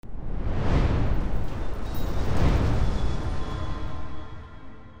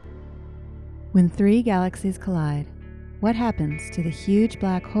When three galaxies collide, what happens to the huge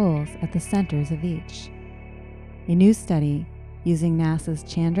black holes at the centers of each? A new study using NASA's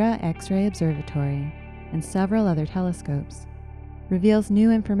Chandra X-ray Observatory and several other telescopes reveals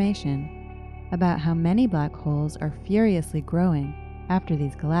new information about how many black holes are furiously growing after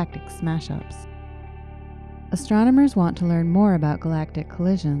these galactic smash-ups. Astronomers want to learn more about galactic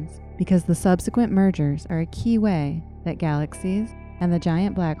collisions because the subsequent mergers are a key way that galaxies and the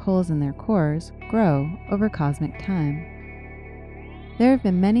giant black holes in their cores grow over cosmic time. There have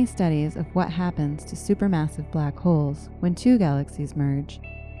been many studies of what happens to supermassive black holes when two galaxies merge,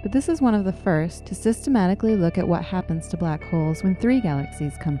 but this is one of the first to systematically look at what happens to black holes when three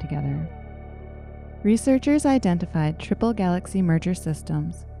galaxies come together. Researchers identified triple galaxy merger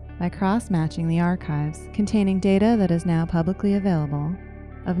systems by cross-matching the archives containing data that is now publicly available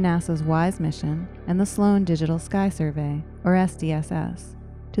of NASA's WISE mission and the Sloan Digital Sky Survey, or SDSS,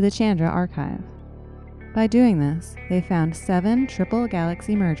 to the Chandra archive. By doing this, they found 7 triple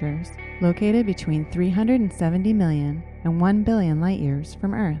galaxy mergers located between 370 million and 1 billion light-years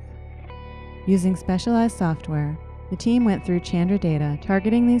from Earth. Using specialized software, the team went through Chandra data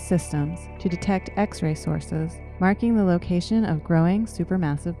targeting these systems to detect X-ray sources, marking the location of growing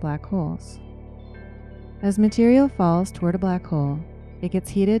supermassive black holes. As material falls toward a black hole, it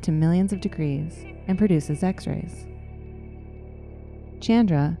gets heated to millions of degrees and produces X-rays.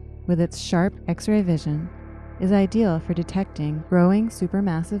 Chandra, with its sharp X-ray vision, is ideal for detecting growing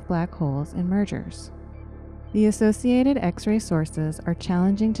supermassive black holes in mergers. The associated X-ray sources are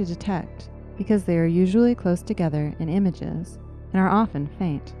challenging to detect because they are usually close together in images and are often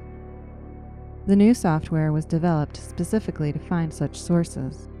faint. The new software was developed specifically to find such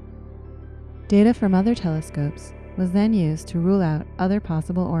sources. Data from other telescopes was then used to rule out other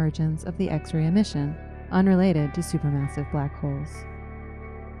possible origins of the X-ray emission unrelated to supermassive black holes.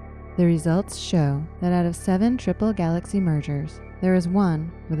 The results show that out of 7 triple galaxy mergers, there is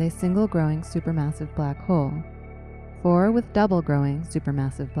 1 with a single growing supermassive black hole, 4 with double growing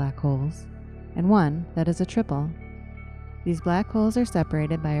supermassive black holes, and 1 that is a triple. These black holes are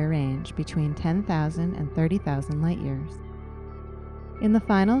separated by a range between 10,000 and 30,000 light-years. In the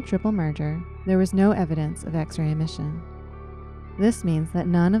final triple merger, there was no evidence of X-ray emission. This means that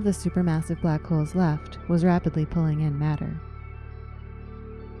none of the supermassive black holes left was rapidly pulling in matter.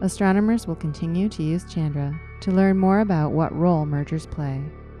 Astronomers will continue to use Chandra to learn more about what role mergers play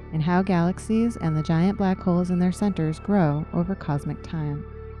and how galaxies and the giant black holes in their centers grow over cosmic time.